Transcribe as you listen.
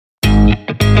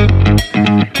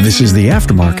This is the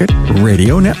Aftermarket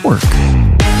Radio Network.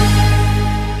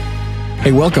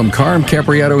 Hey, welcome. Carm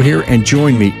Capriato here, and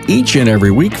join me each and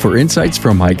every week for insights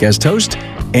from my guest host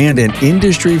and an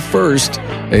industry first,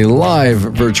 a live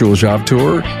virtual shop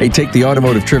tour, a Take the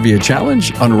Automotive Trivia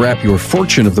Challenge, unwrap your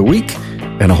fortune of the week,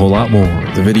 and a whole lot more.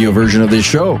 The video version of this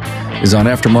show is on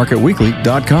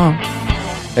aftermarketweekly.com.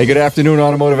 Hey, good afternoon,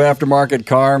 Automotive Aftermarket.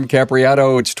 Carm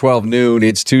Capriato. It's 12 noon.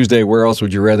 It's Tuesday. Where else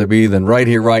would you rather be than right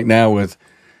here, right now with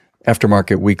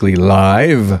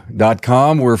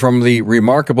AftermarketWeeklyLive.com. We're from the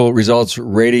Remarkable Results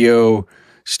Radio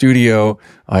studio.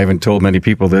 I haven't told many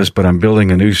people this, but I'm building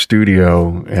a new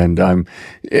studio, and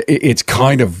it's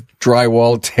kind of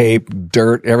drywall, tape,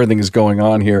 dirt, everything is going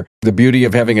on here. The beauty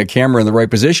of having a camera in the right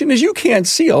position is you can't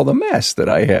see all the mess that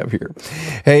I have here.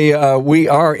 Hey, we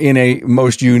are in a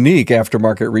most unique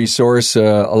aftermarket resource,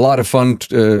 a lot of fun,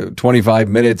 25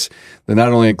 minutes that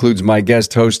not only includes my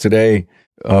guest host today,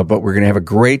 but we're going to have a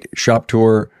great shop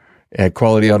tour at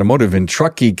Quality Automotive in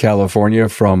Truckee, California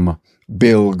from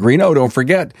Bill Greeno. Don't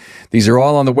forget, these are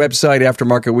all on the website,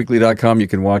 aftermarketweekly.com. You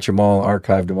can watch them all,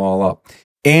 archived them all up.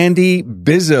 Andy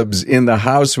Bizubs in the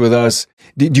house with us.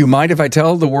 Do you mind if I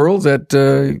tell the world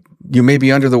that you may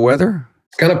be under the weather?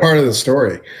 It's kind of part of the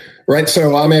story, right?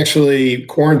 So I'm actually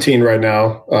quarantined right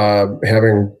now,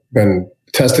 having been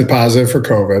tested positive for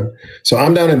COVID. So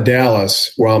I'm down in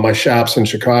Dallas while my shops in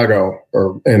Chicago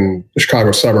or in the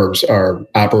Chicago suburbs are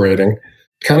operating.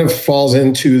 Kind of falls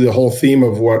into the whole theme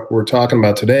of what we're talking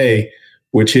about today,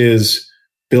 which is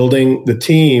building the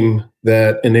team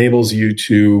that enables you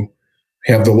to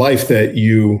have the life that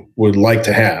you would like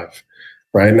to have.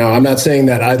 Right now, I'm not saying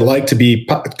that I'd like to be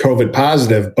COVID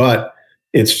positive, but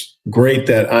it's great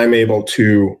that I'm able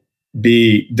to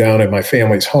be down at my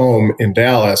family's home in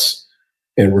Dallas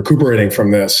and recuperating from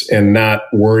this and not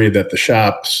worry that the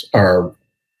shops are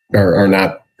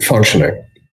not functioning.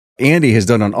 Andy has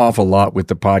done an awful lot with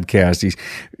the podcast. He's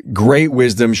great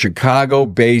wisdom,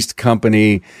 Chicago-based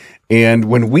company. And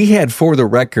when we had For the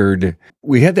Record,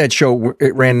 we had that show,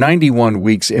 it ran 91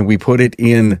 weeks and we put it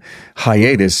in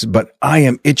hiatus, but I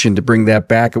am itching to bring that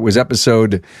back. It was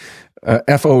episode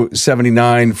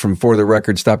FO79 from For the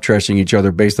Record, Stop Trashing Each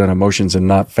Other Based on Emotions and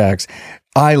Not Facts.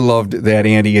 I loved that,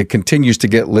 Andy. It continues to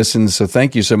get listens, so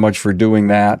thank you so much for doing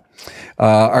that.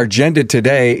 Our agenda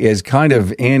today is kind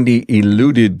of Andy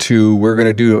alluded to. We're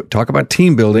going to talk about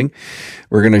team building.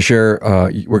 We're going to share,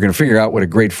 we're going to figure out what a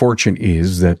great fortune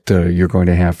is that you're going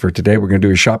to have for today. We're going to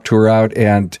do a shop tour out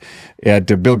at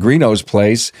Bill Greeno's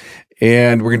place,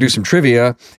 and we're going to do some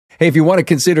trivia. Hey, if you want to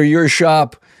consider your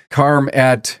shop, Carm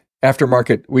at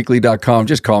aftermarketweekly.com.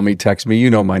 Just call me, text me. You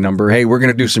know my number. Hey, we're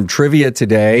going to do some trivia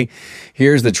today.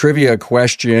 Here's the trivia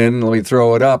question. Let me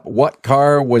throw it up. What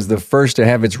car was the first to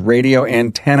have its radio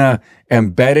antenna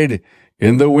embedded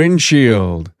in the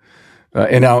windshield?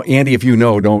 And now, Andy, if you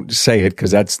know, don't say it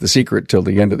because that's the secret till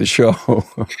the end of the show.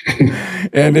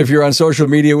 And if you're on social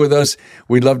media with us,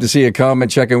 we'd love to see a comment,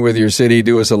 check in with your city,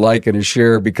 do us a like and a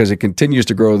share because it continues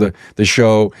to grow the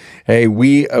show. Hey,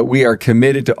 we are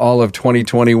committed to all of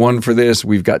 2021 for this.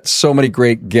 We've got so many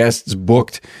great guests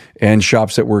booked and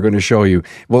shops that we're going to show you.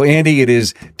 Well, Andy, it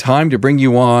is time to bring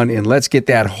you on and let's get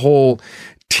that whole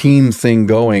team thing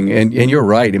going. And you're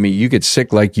right. I mean, you get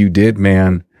sick like you did,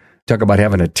 man. Talk about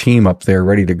having a team up there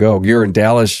ready to go. You're in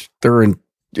Dallas, they're in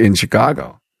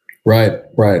Chicago. Right.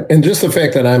 And just the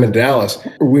fact that I'm in Dallas,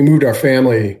 we moved our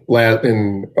family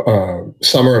in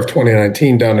summer of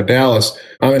 2019 down to Dallas.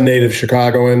 I'm a native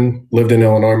Chicagoan, lived in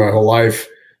Illinois my whole life,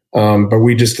 but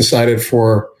we just decided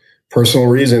for personal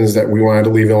reasons that we wanted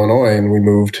to leave Illinois and we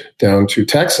moved down to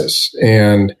Texas.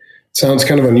 And it sounds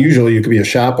kind of unusual. You could be a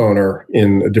shop owner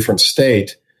in a different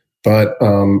state. But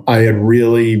I had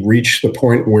really reached the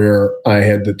point where I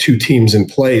had the two teams in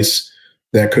place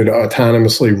that could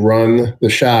autonomously run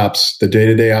the shops, the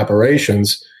day-to-day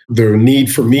operations. The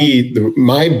need for me,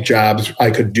 my jobs, I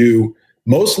could do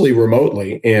mostly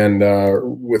remotely and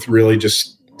with really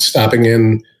just stopping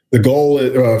in. The goal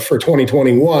for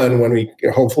 2021, when we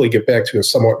hopefully get back to a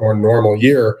somewhat more normal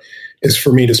year, is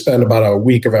for me to spend about a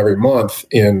week of every month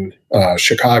in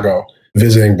Chicago,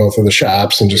 visiting both of the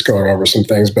shops and just going over some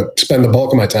things, but spend the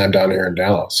bulk of my time down here in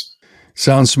Dallas.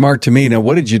 Sounds smart to me. Now,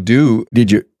 what did you do?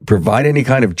 Did you provide any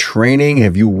kind of training?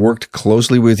 Have you worked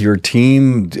closely with your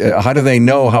team? How do they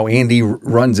know how Andy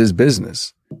runs his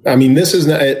business? I mean,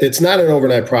 it's not an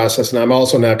overnight process. And I'm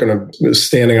also not going to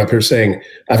standing up here saying,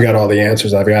 I've got all the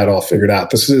answers. I've got it all figured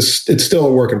out. It's still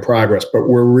a work in progress, but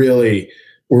we're really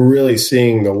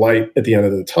seeing the light at the end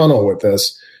of the tunnel with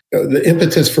this. The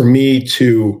impetus for me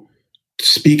to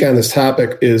speak on this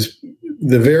topic is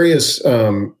the various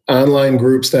online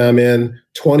groups that I'm in,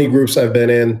 20 groups I've been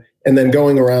in, and then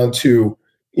going around to,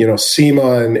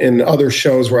 SEMA and other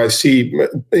shows where I see,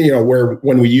 where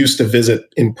when we used to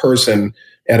visit in person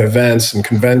at events and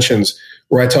conventions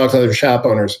where I talk to other shop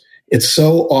owners, it's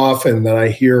so often that I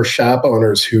hear shop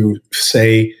owners who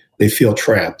say they feel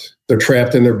trapped. They're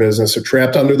trapped in their business. They're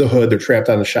trapped under the hood. They're trapped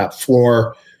on the shop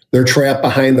floor. They're trapped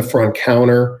behind the front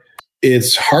counter.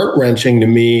 It's heart-wrenching to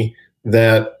me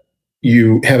that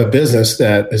you have a business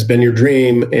that has been your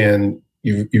dream and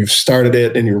you've started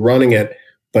it and you're running it,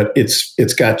 but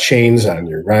it's got chains on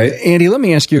you, right? Andy, let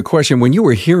me ask you a question. When you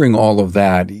were hearing all of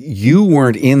that, you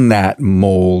weren't in that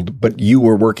mold, but you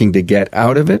were working to get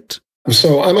out of it?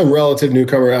 So I'm a relative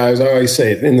newcomer. I always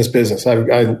say in this business,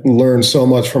 I learned so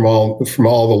much from all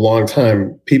the long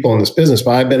time people in this business,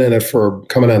 but I've been in it for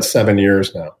coming on 7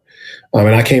 years now.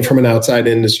 And I came from an outside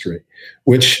industry,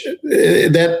 which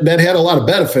that had a lot of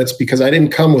benefits because I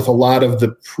didn't come with a lot of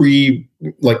the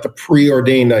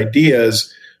preordained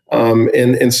ideas.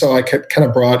 And so I kind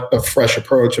of brought a fresh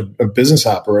approach of business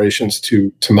operations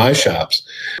to my shops.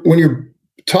 When you're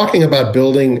talking about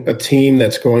building a team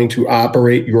that's going to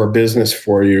operate your business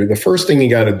for you, the first thing you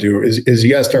got to do is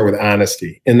you got to start with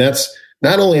honesty. And that's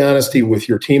not only honesty with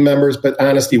your team members, but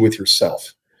honesty with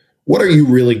yourself. What are you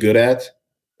really good at?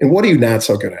 And what are you not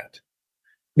so good at?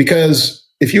 Because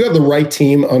if you have the right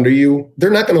team under you,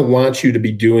 they're not going to want you to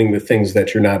be doing the things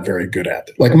that you're not very good at.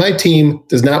 Like my team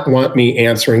does not want me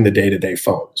answering the day-to-day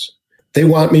phones. They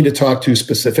want me to talk to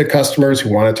specific customers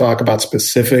who want to talk about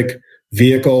specific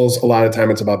vehicles. A lot of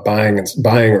time it's about buying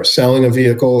or selling a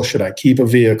vehicle. Should I keep a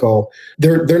vehicle?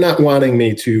 They're not wanting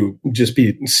me to just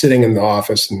be sitting in the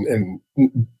office and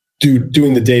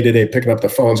doing the day-to-day, picking up the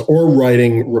phones or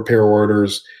writing repair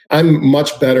orders. I'm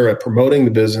much better at promoting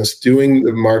the business, doing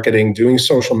the marketing, doing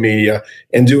social media,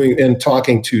 and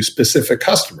talking to specific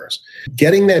customers.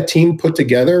 Getting that team put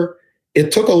together,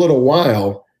 it took a little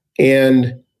while,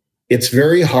 and it's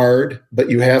very hard,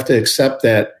 but you have to accept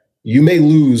that you may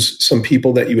lose some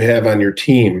people that you have on your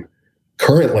team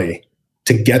currently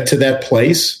to get to that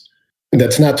place. And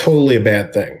that's not totally a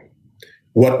bad thing.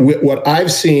 What I've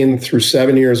seen through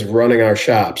 7 years of running our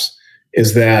shops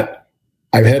is that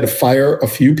I've had to fire a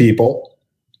few people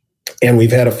and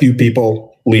we've had a few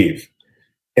people leave.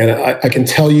 And I can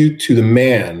tell you to the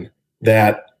man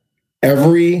that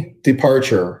every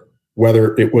departure,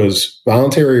 whether it was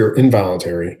voluntary or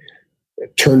involuntary,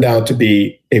 turned out to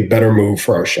be a better move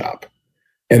for our shop.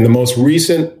 And the most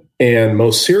recent and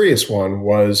most serious one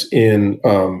was in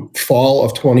fall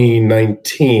of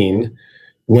 2019,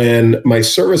 when my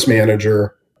service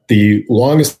manager, the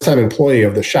longest time employee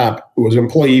of the shop, who was an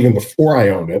employee even before I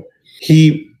owned it,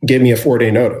 he gave me a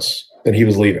 4-day notice that he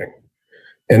was leaving.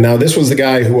 And now this was the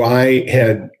guy who I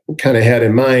had kind of had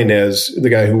in mind as the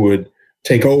guy who would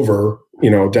take over,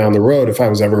 down the road if I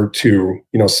was ever to,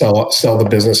 sell the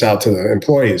business out to the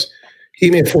employees.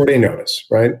 He made a 4-day notice,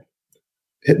 right?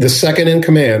 The second in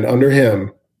command under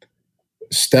him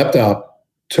stepped up,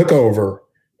 took over.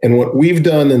 And what we've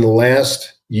done in the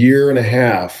last year and a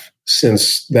half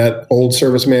since that old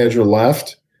service manager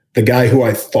left, the guy who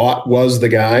I thought was the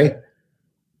guy,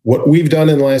 what we've done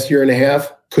in the last year and a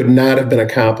half could not have been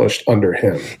accomplished under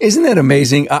him. Isn't that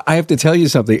amazing? I have to tell you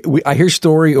something. I hear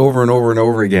story over and over and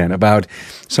over again about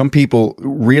some people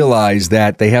realize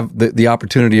that they have the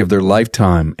opportunity of their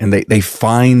lifetime and they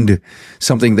find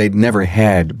something they'd never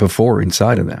had before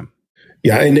inside of them.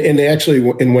 Yeah, and actually,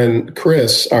 when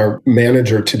Chris, our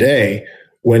manager today,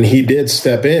 when he did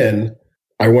step in,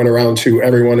 I went around to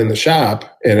everyone in the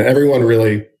shop, and everyone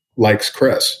really likes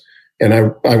Chris. And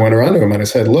I went around to him and I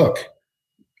said, look,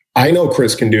 I know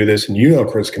Chris can do this, and you know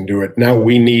Chris can do it. Now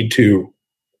we need to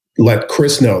let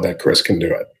Chris know that Chris can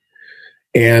do it.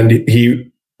 And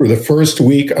he, for the first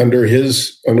week under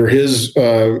his,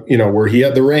 where he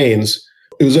had the reins,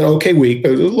 it was an okay week,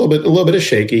 but it was a little bit of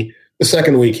shaky. The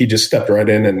second week, he just stepped right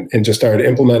in and just started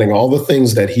implementing all the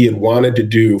things that he had wanted to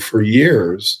do for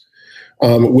years,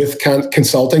 with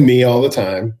consulting me all the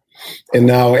time. And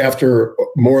now, after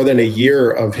more than a year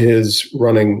of his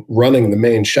running the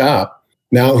main shop,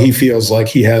 now he feels like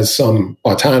he has some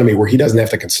autonomy where he doesn't have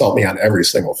to consult me on every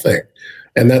single thing.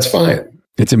 And that's fine.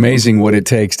 It's amazing what it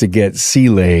takes to get sea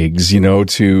legs,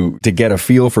 to get a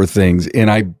feel for things. And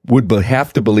I would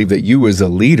have to believe that you as a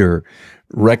leader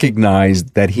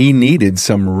recognized that he needed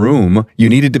some room. You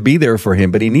needed to be there for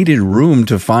him, but he needed room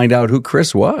to find out who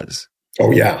Chris was.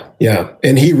 Oh, yeah. Yeah.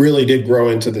 And he really did grow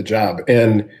into the job.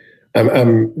 And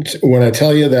when I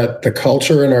tell you that the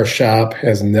culture in our shop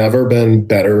has never been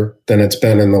better than it's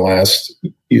been in the last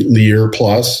year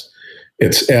plus,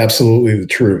 it's absolutely the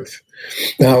truth.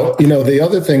 Now, the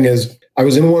other thing is I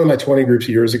was in one of my 20 groups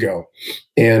years ago,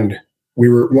 and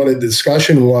one of the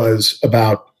discussion was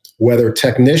about whether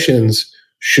technicians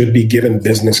should be given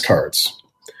business cards.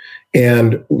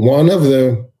 And one of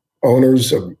the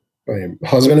owners, a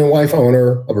husband and wife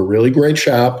owner of a really great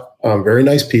shop, very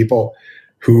nice people,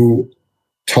 who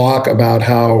talk about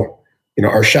how,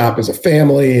 our shop is a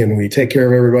family and we take care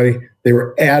of everybody. They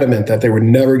were adamant that they would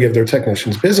never give their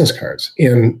technicians business cards.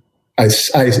 And I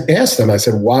asked them, I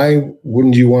said, why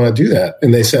wouldn't you want to do that?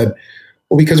 And they said,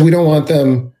 well, because we don't want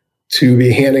them to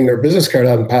be handing their business card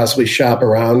out and possibly shop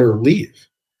around or leave.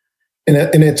 And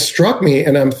it struck me,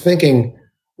 and I'm thinking,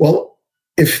 well,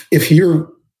 if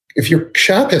your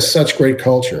shop has such great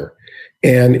culture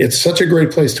and it's such a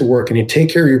great place to work and you take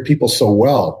care of your people so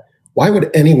well, why would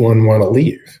anyone want to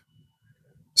leave?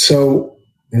 So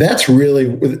that's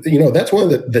really, that's one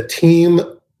of the team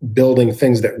building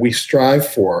things that we strive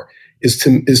for is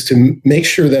to make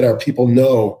sure that our people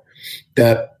know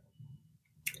that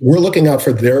we're looking out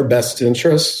for their best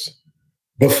interests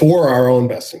before our own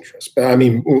best interests. But I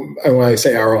mean, when I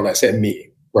say our own, I say me,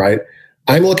 right?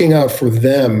 I'm looking out for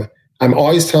them. I'm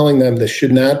always telling them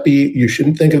you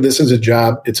shouldn't think of this as a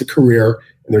job. It's a career,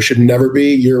 and there should never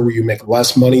be a year where you make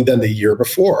less money than the year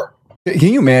before.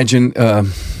 Can you imagine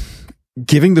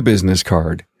giving the business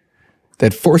card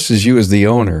that forces you as the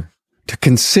owner to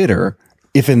consider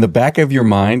if in the back of your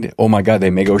mind, oh my God, they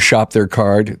may go shop their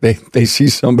card. They see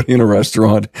somebody in a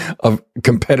restaurant, a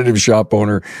competitive shop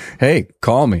owner. Hey,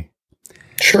 call me.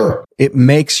 Sure. It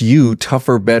makes you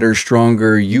tougher, better,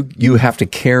 stronger. You have to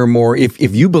care more. If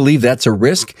you believe that's a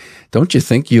risk, don't you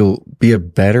think you'll be a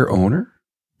better owner?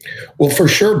 Well, for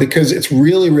sure, because it's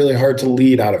really, really hard to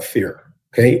lead out of fear.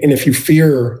 Okay. And if you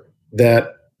fear that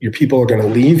your people are going to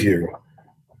leave you,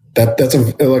 that's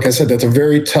like I said, that's a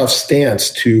very tough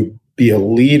stance to be a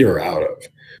leader out of.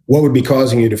 What would be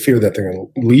causing you to fear that they're going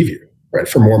to leave you, right?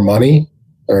 For more money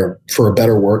or for a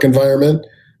better work environment?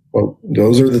 Well,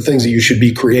 those are the things that you should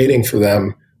be creating for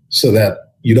them so that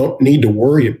you don't need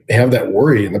to have that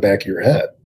worry in the back of your head.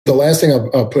 The last thing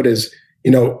I'll put is,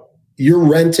 you're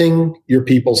renting your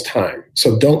people's time.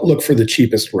 So don't look for the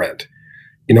cheapest rent.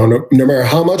 No matter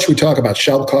how much we talk about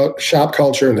shop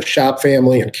culture and the shop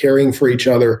family and caring for each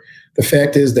other, the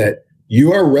fact is that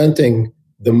you are renting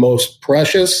the most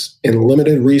precious and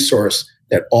limited resource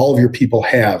that all of your people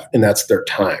have, and that's their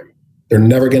time. They're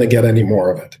never going to get any more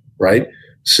of it, right?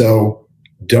 So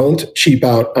don't cheap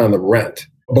out on the rent.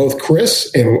 Both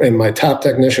Chris and my top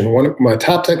technician, my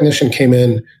top technician came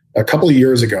in a couple of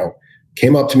years ago,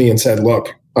 came up to me and said,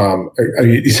 look,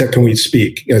 he said, can we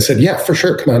speak? And I said, yeah, for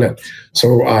sure. Come on in.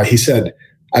 So he said,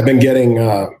 I've been getting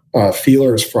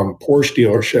feelers from Porsche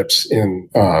dealerships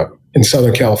in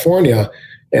Southern California,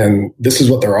 and this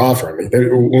is what they're offering me.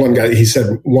 One guy, he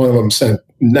said, one of them sent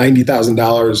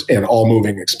 $90,000 and all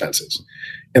moving expenses.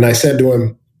 And I said to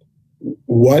him,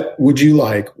 what would you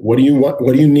like? What do you want?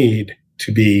 What do you need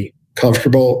to be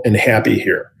comfortable and happy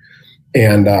here?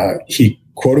 And he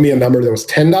quoted me a number that was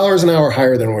 $10 an hour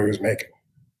higher than what he was making.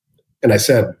 And I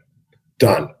said,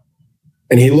 done.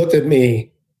 And he looked at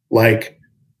me like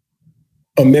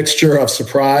a mixture of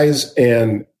surprise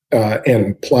and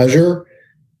pleasure,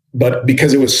 but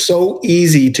because it was so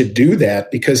easy to do that,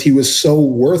 because he was so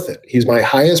worth it. He's my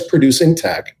highest producing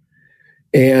tech,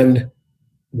 and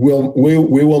we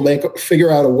will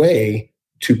figure out a way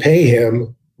to pay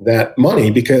him that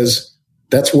money because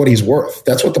that's what he's worth.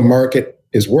 That's what the market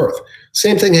is worth.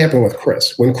 Same thing happened with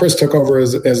Chris. When Chris took over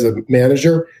as the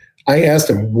manager, I asked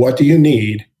him, what do you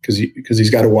need? Because he's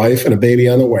got a wife and a baby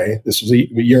on the way. This was a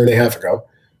year and a half ago.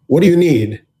 What do you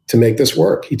need to make this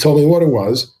work? He told me what it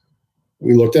was.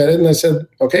 We looked at it and I said,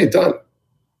 okay, done.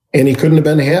 And he couldn't have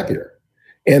been happier.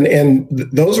 And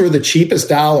those were the cheapest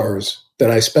dollars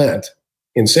that I spent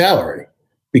in salary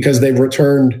because they've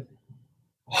returned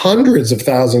hundreds of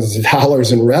thousands of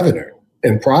dollars in revenue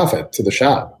and profit to the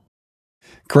shop.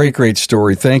 Great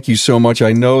story. Thank you so much.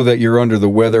 I know that you're under the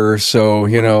weather. So,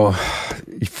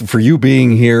 for you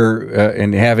being here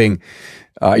and having,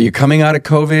 you coming out of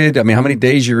COVID? I mean, how many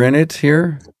days you're in it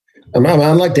here? I'm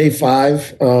on like day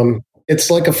 5. It's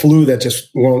like a flu that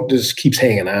just keeps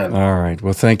hanging on. All right.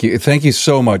 Well, thank you. Thank you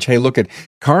so much. Hey, look at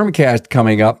Carmcast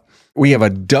coming up. We have a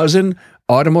dozen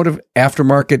Automotive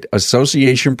Aftermarket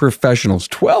Association professionals,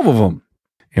 12 of them.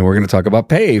 And we're going to talk about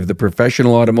PAVE, the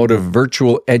Professional Automotive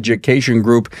Virtual Education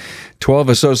Group. 12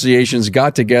 associations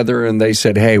got together and they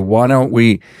said, hey, why don't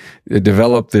we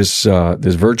develop this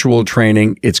virtual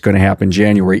training? It's going to happen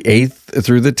January 8th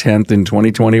through the 10th in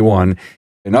 2021.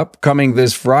 And upcoming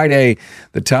this Friday,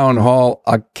 the Town Hall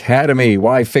Academy,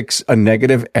 Why Fix a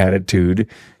Negative Attitude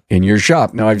in your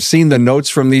shop. Now, I've seen the notes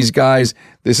from these guys.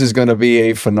 This is going to be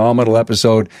a phenomenal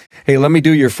episode. Hey, let me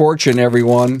do your fortune,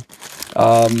 everyone.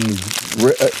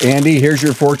 Andy, here's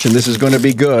your fortune. This is going to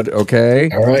be good, okay?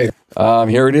 All right.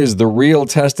 Here it is. The real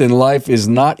test in life is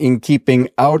not in keeping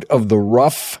out of the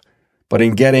rough, but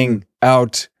in getting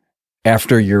out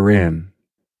after you're in.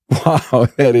 Wow,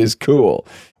 that is cool.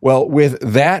 Well, with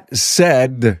that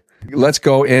said, let's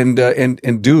go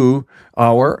and do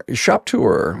our shop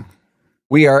tour.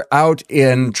 We are out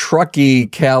in Truckee,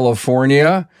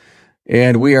 California,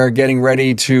 and we are getting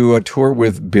ready to tour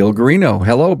with Bill Greeno.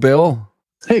 Hello, Bill.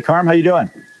 Hey, Carm. How you doing?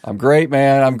 I'm great,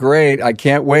 man. I'm great. I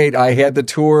can't wait. I had the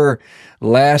tour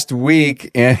last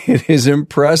week, and it is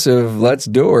impressive. Let's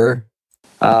do her.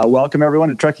 Welcome, everyone,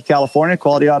 to Truckee, California,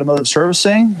 Quality Automotive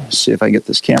Servicing. Let's see if I can get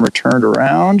this camera turned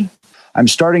around. I'm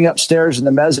starting upstairs in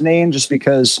the mezzanine just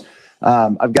because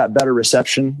I've got better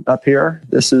reception up here.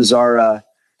 This is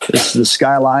the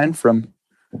skyline from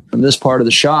this part of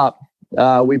the shop.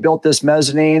 We built this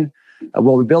mezzanine.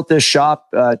 We built this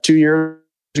shop 2 years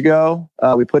ago.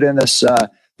 We put in this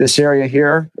area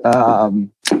here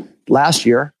last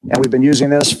year, and we've been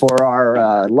using this for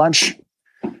our lunch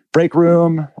break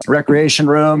room, recreation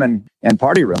room, and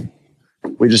party room.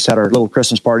 We just had our little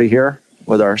Christmas party here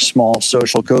with our small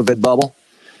social COVID bubble.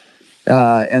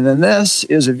 And then this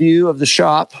is a view of the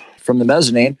shop from the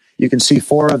mezzanine. You can see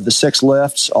 4 of the 6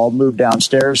 lifts all move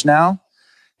downstairs now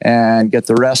and get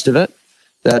the rest of it.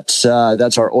 That's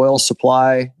our oil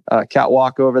supply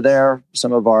catwalk over there.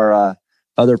 Some of our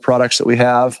other products that we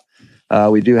have.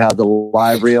 We do have the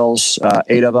live reels,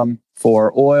 8 of them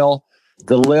for oil.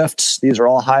 The lifts, these are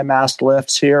all high mast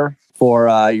lifts here for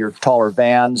your taller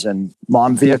vans and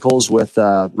mom vehicles with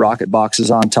rocket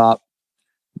boxes on top.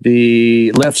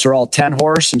 The lifts are all 10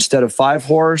 horse instead of 5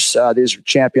 horse. These are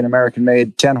Champion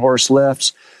American-made 10 horse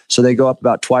lifts. So they go up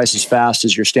about twice as fast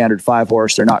as your standard 5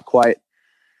 horse. They're not quite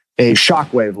a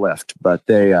shockwave lift, but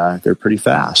they're pretty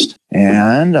fast.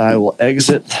 And I will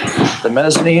exit the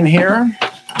mezzanine here.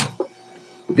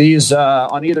 These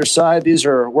on either side, these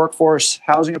are workforce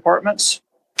housing apartments,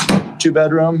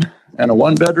 2-bedroom and a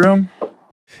 1-bedroom.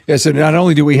 Yeah, so not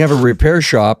only do we have a repair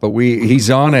shop, but he's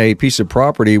on a piece of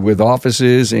property with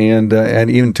offices and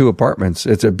even 2 apartments.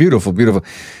 It's a beautiful, beautiful.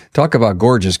 Talk about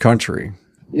gorgeous country.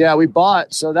 Yeah, we bought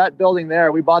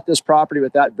this property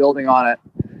with that building on it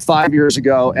 5 years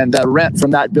ago, and the rent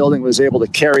from that building was able to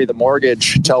carry the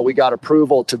mortgage until we got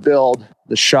approval to build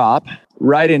the shop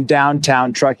right in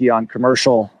downtown Truckee on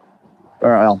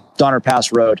Donner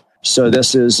Pass Road. So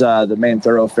this is the main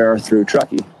thoroughfare through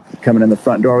Truckee. Coming in the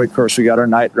front door, of course, we got our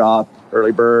night drop,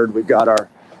 early bird. We've got our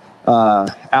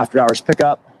after-hours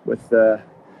pickup with the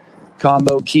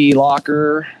combo key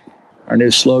locker. Our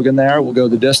new slogan there, we'll go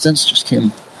the distance. Just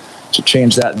came to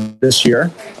change that this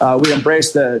year. We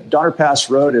embraced the Donner Pass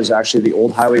Road is actually the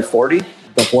old Highway 40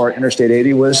 before Interstate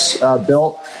 80 was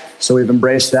built. So we've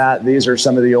embraced that. These are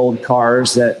some of the old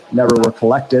cars that never were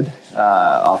collected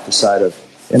off the side of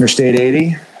Interstate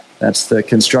 80. That's the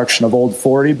construction of Old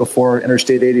 40 before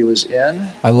Interstate 80 was in.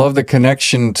 I love the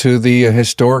connection to the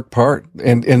historic part.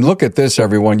 And look at this,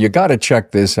 everyone. You got to check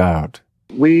this out.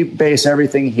 We base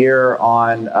everything here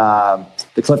on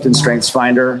the Clifton Strengths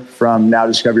Finder from Now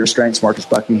Discover Your Strengths, Marcus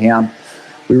Buckingham.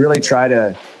 We really try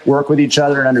to work with each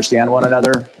other and understand one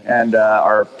another and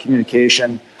our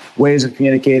communication, ways of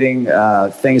communicating,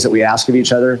 things that we ask of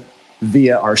each other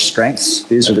via our strengths.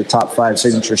 These are the top 5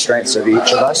 signature strengths of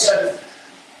each of us.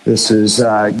 This is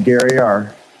Gary,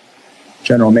 our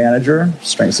general manager,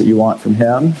 strengths that you want from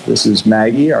him. This is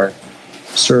Maggie, our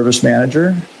service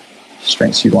manager,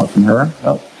 strengths you want from her.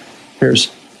 Oh,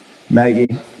 here's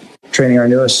Maggie, training our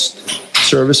newest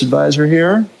service advisor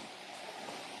here.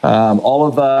 All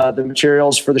of the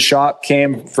materials for the shop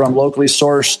came from locally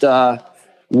sourced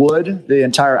wood. The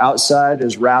entire outside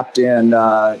is wrapped in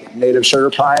native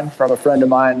sugar pine from a friend of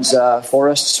mine's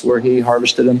forests where he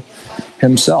harvested them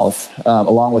himself,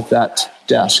 along with that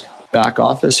desk. Back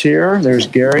office here, there's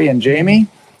Gary and Jamie.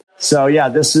 So yeah,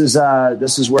 this is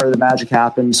where the magic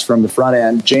happens from the front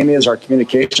end. Jamie is our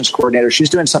communications coordinator. She's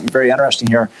doing something very interesting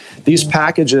here. These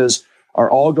packages are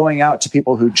all going out to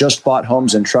people who just bought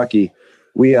homes in Truckee.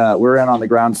 We're in on the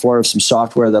ground floor of some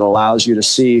software that allows you to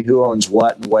see who owns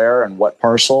what and where and what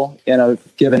parcel in a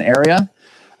given area.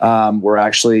 We're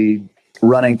actually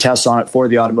running tests on it for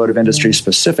the automotive industry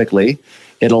specifically.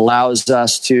 It allows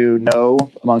us to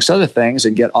know, amongst other things,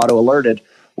 and get auto alerted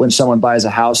when someone buys a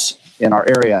house in our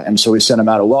area. And so we send them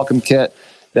out a welcome kit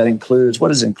that includes, what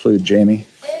does it include, Jamie?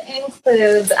 It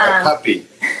includes a puppy.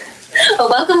 A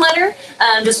welcome letter,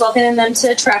 just welcoming them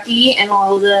to Truckee and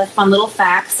all the fun little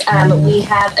facts. We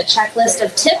have a checklist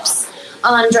of tips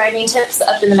on driving tips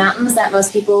up in the mountains that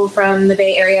most people from the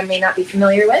Bay Area may not be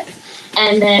familiar with.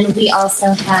 And then we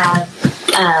also have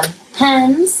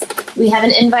pens. We have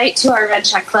an invite to our Red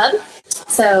Check Club.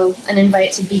 So an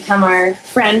invite to become our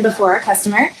friend before our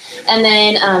customer. And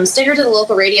then sticker to the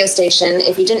local radio station.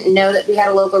 If you didn't know that we had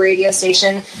a local radio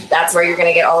station, that's where you're going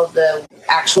to get all of the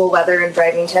actual weather and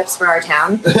driving tips for our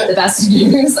town, the best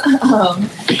news.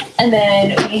 And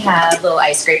then we have little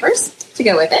ice scrapers to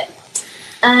go with it.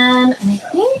 And I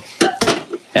think...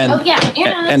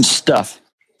 And stuff.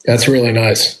 That's really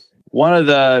nice. One of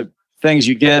the things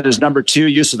you get is number 2,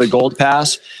 use of the Gold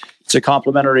Pass. It's a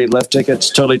complimentary lift ticket. It's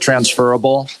totally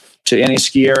transferable to any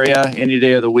ski area, any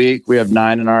day of the week. We have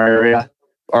 9 in our area.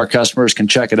 Our customers can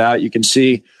check it out. You can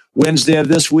see Wednesday of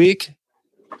this week,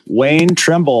 Wayne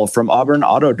Trimble from Auburn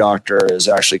Auto Doctor is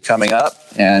actually coming up,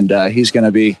 and he's going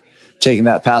to be taking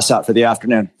that pass out for the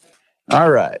afternoon.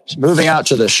 All right, moving out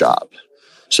to the shop.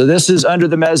 So this is under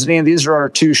the mezzanine. These are our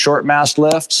 2 short mast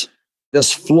lifts.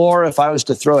 This floor, if I was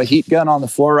to throw a heat gun on the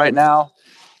floor right now,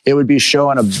 it would be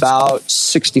showing about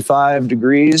 65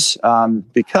 degrees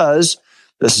because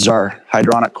this is our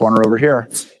hydronic corner over here.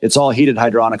 It's all heated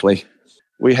hydronically.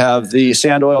 We have the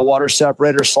sand oil water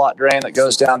separator slot drain that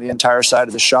goes down the entire side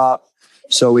of the shop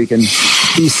so we can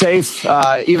be safe.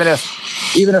 Even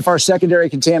if our secondary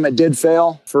containment did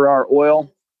fail for our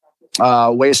oil,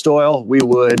 waste oil, we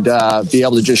would be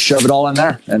able to just shove it all in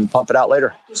there and pump it out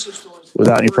later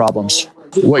without any problems.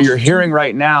 What you're hearing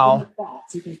right now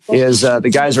is the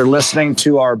guys are listening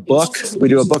to our book. We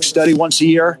do a book study once a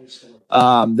year.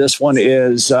 This one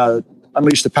is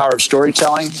Unleash the Power of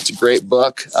Storytelling. It's a great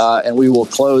book, and we will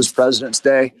close President's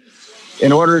Day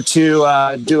in order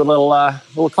to do a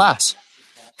little class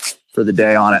for the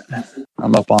day on it.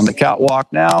 I'm up on the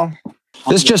catwalk now.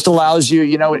 This just allows you,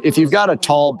 if you've got a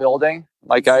tall building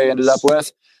like I ended up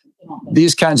with,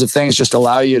 these kinds of things just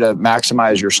allow you to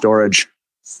maximize your storage.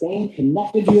 Staying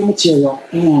connected to your material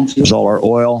and here's all our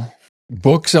oil.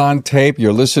 Books on tape.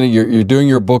 You're listening. You're doing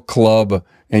your book club,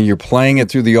 and you're playing it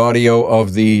through the audio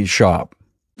of the shop.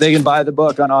 They can buy the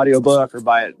book on audiobook or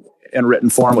buy it in written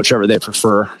form, whichever they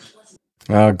prefer.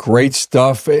 Great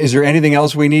stuff. Is there anything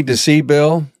else we need to see,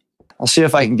 Bill? I'll see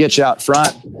if I can get you out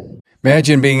front.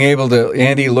 Imagine being able to,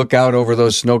 Andy, look out over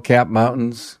those snow-capped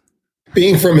mountains.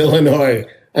 Being from Illinois,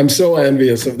 I'm so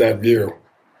envious of that view.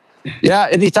 Yeah,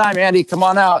 anytime, Andy, come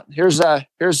on out. Here's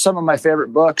some of my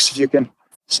favorite books. If you can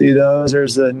see those,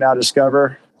 there's the Now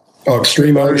Discover. Oh,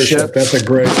 Extreme Ownership. That's a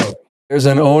great one. There's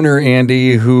an owner,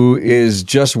 Andy, who is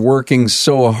just working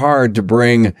so hard to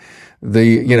bring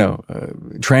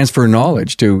the, transfer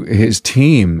knowledge to his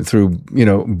team through,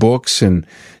 books and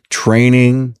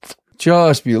training.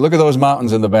 Just beautiful. Look at those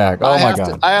mountains in the back. Oh, my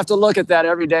God. I have to look at that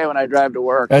every day when I drive to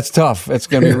work. That's tough. It's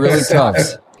going to be really tough.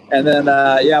 And then,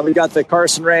 we got the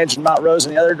Carson Range and Mount Rose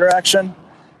in the other direction.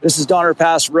 This is Donner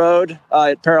Pass Road.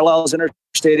 It parallels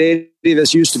Interstate 80.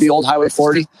 This used to be Old Highway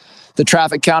 40. The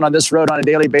traffic count on this road on a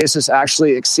daily basis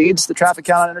actually exceeds the traffic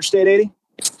count on Interstate 80.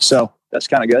 So that's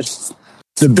kind of good.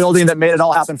 The building that made it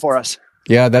all happen for us.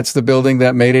 Yeah, that's the building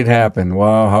that made it happen.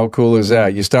 Wow, how cool is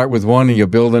that? You start with one and you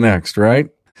build the next, right?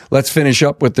 Let's finish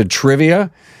up with the trivia.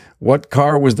 What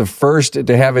car was the first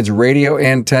to have its radio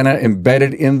antenna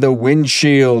embedded in the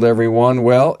windshield, everyone?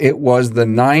 Well, it was the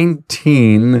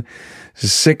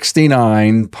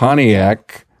 1969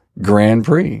 Pontiac Grand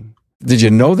Prix. Did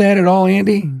you know that at all,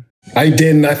 Andy? I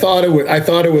didn't. I thought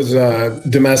it was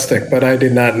domestic, but I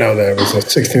did not know that it was a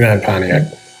 69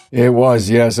 Pontiac. It was,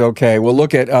 yes. Okay. Well,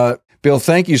 look at Bill,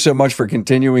 thank you so much for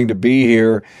continuing to be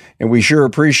here, and we sure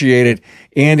appreciate it.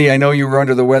 Andy, I know you were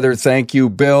under the weather. Thank you.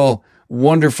 Bill,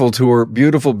 wonderful tour,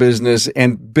 beautiful business.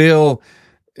 And Bill,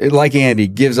 like Andy,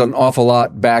 gives an awful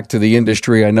lot back to the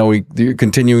industry. I know you're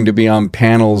continuing to be on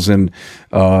panels, and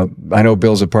I know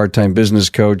Bill's a part-time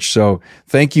business coach. So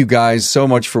thank you guys so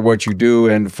much for what you do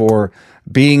and for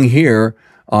being here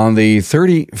on the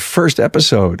 31st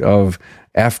episode of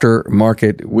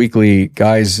Aftermarket Weekly.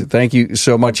 Guys, thank you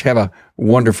so much. Have a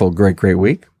wonderful, great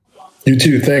week. You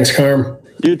too. Thanks, Carm.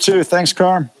 You too. Thanks,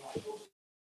 Carm.